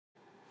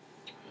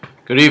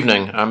Good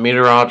evening. I'm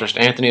meteorologist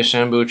Anthony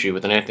Sambucci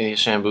with an Anthony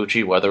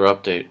Sambucci weather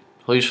update.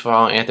 Please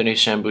follow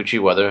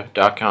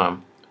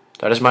AnthonySambucciWeather.com.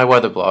 That is my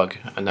weather blog,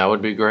 and that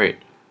would be great.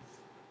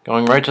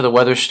 Going right to the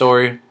weather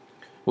story,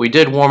 we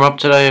did warm up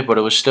today, but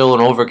it was still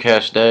an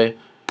overcast day.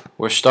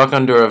 We're stuck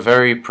under a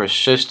very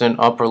persistent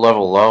upper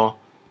level low.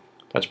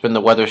 That's been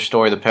the weather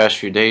story the past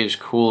few days,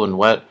 cool and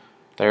wet.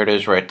 There it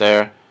is right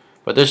there.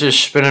 But this is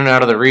spinning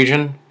out of the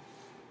region.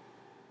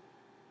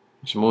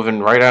 It's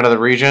moving right out of the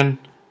region.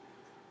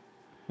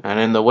 And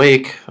in the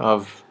wake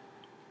of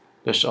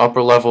this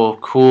upper level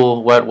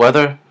cool wet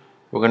weather,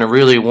 we're going to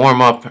really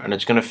warm up, and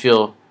it's going to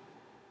feel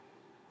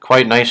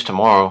quite nice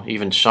tomorrow,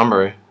 even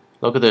summery.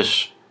 Look at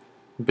this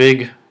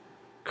big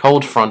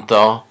cold front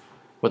though,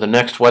 with the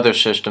next weather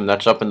system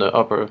that's up in the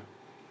upper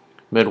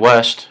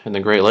Midwest in the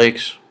Great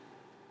Lakes.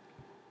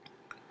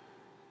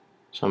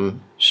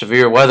 Some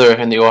severe weather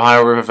in the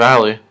Ohio River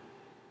Valley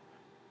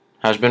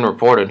has been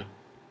reported.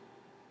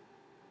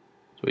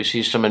 So we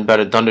see some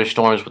embedded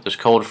thunderstorms with this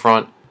cold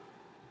front.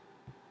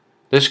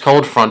 This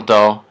cold front,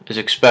 though, is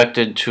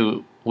expected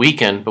to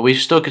weaken, but we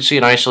still could see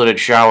an isolated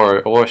shower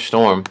or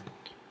storm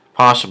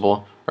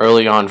possible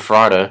early on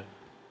Friday.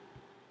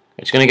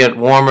 It's going to get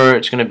warmer.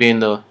 It's going to be in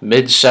the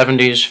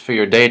mid-70s for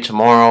your day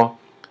tomorrow.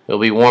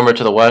 It'll be warmer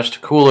to the west,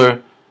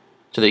 cooler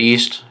to the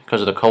east because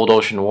of the cold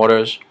ocean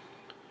waters.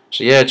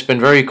 So yeah, it's been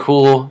very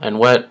cool and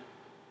wet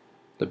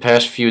the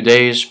past few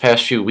days,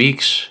 past few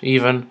weeks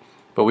even,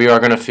 but we are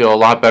going to feel a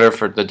lot better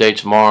for the day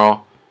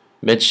tomorrow.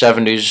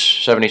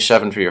 Mid-70s,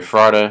 77 for your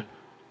Friday.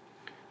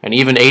 And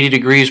even 80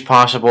 degrees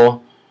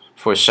possible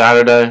for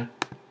Saturday.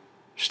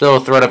 Still a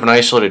threat of an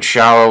isolated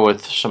shower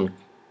with some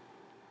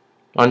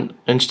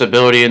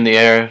instability in the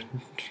air,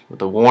 with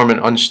the warm and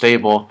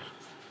unstable.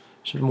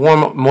 Some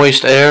warm,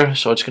 moist air,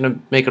 so it's going to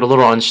make it a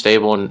little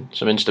unstable and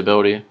some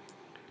instability.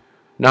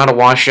 Not a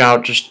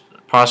washout, just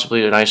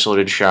possibly an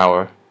isolated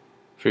shower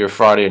for your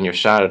Friday and your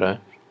Saturday.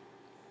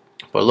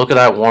 But look at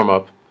that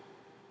warm-up.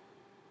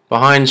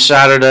 Behind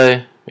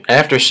Saturday,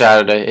 after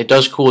Saturday, it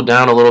does cool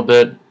down a little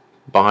bit.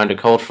 Behind a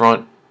cold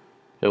front,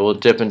 it will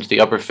dip into the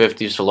upper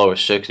 50s to lower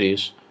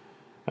 60s.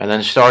 And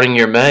then starting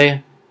your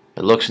May,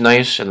 it looks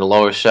nice in the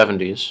lower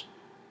 70s.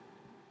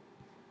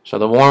 So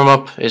the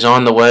warm-up is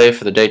on the way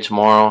for the day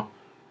tomorrow.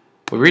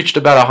 We reached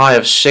about a high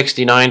of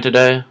 69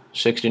 today.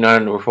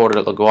 69 reported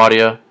at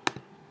LaGuardia.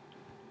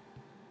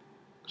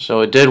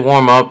 So it did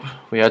warm up.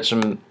 We had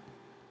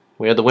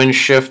the wind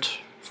shift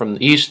from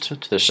the east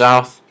to the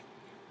south,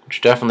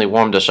 which definitely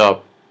warmed us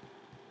up.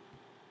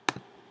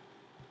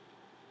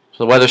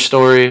 So the weather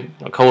story,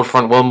 a cold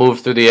front will move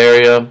through the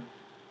area.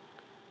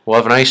 We'll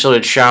have an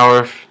isolated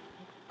shower,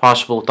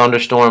 possible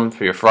thunderstorm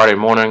for your Friday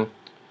morning.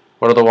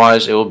 But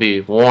otherwise, it will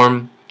be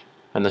warm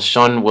and the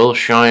sun will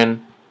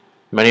shine.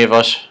 Many of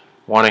us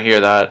want to hear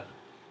that,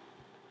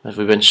 as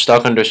we've been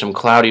stuck under some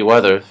cloudy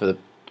weather,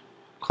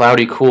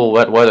 cloudy, cool,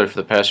 wet weather for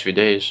the past few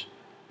days.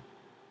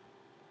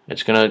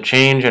 It's going to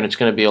change, and it's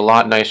going to be a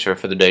lot nicer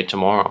for the day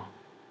tomorrow.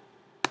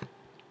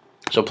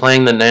 So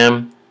playing the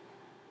NAM,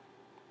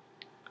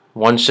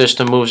 one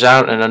system moves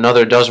out and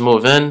another does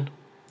move in.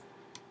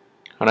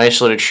 An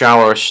isolated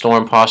shower or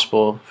storm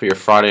possible for your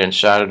Friday and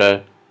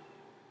Saturday.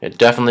 It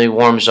definitely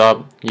warms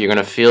up. You're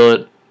going to feel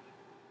it.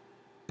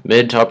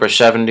 Mid to upper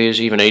 70s,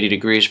 even 80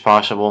 degrees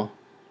possible.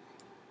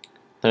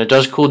 Then it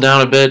does cool down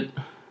a bit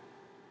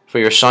for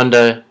your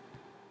Sunday,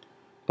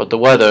 but the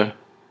weather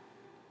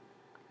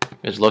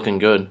is looking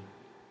good.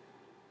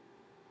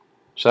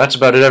 So that's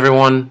about it,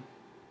 everyone.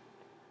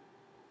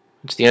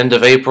 It's the end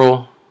of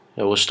April.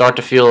 It will start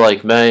to feel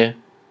like May.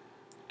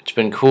 It's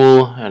been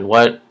cool and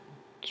wet.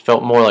 It's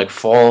felt more like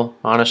fall,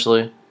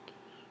 honestly.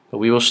 But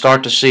we will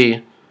start to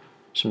see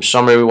some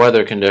summery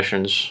weather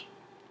conditions.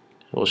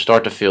 It will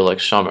start to feel like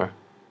summer.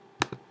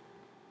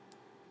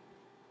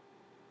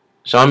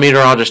 So I'm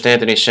meteorologist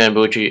Anthony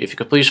Sambucci. If you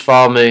could please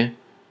follow me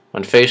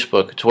on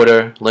Facebook,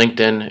 Twitter,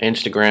 LinkedIn,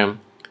 Instagram,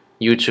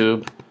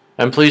 YouTube,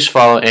 and please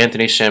follow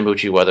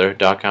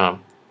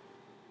AnthonySambucciWeather.com.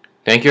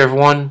 Thank you,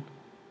 everyone.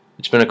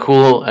 It's been a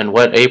cool and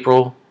wet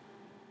April,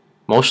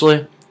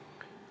 mostly.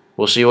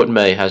 We'll see what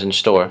May has in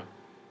store.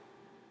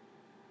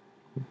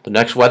 The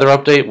next weather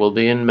update will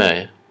be in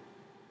May.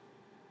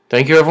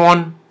 Thank you,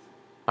 everyone.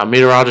 I'm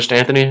meteorologist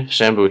Anthony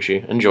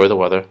Sambucci. Enjoy the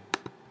weather.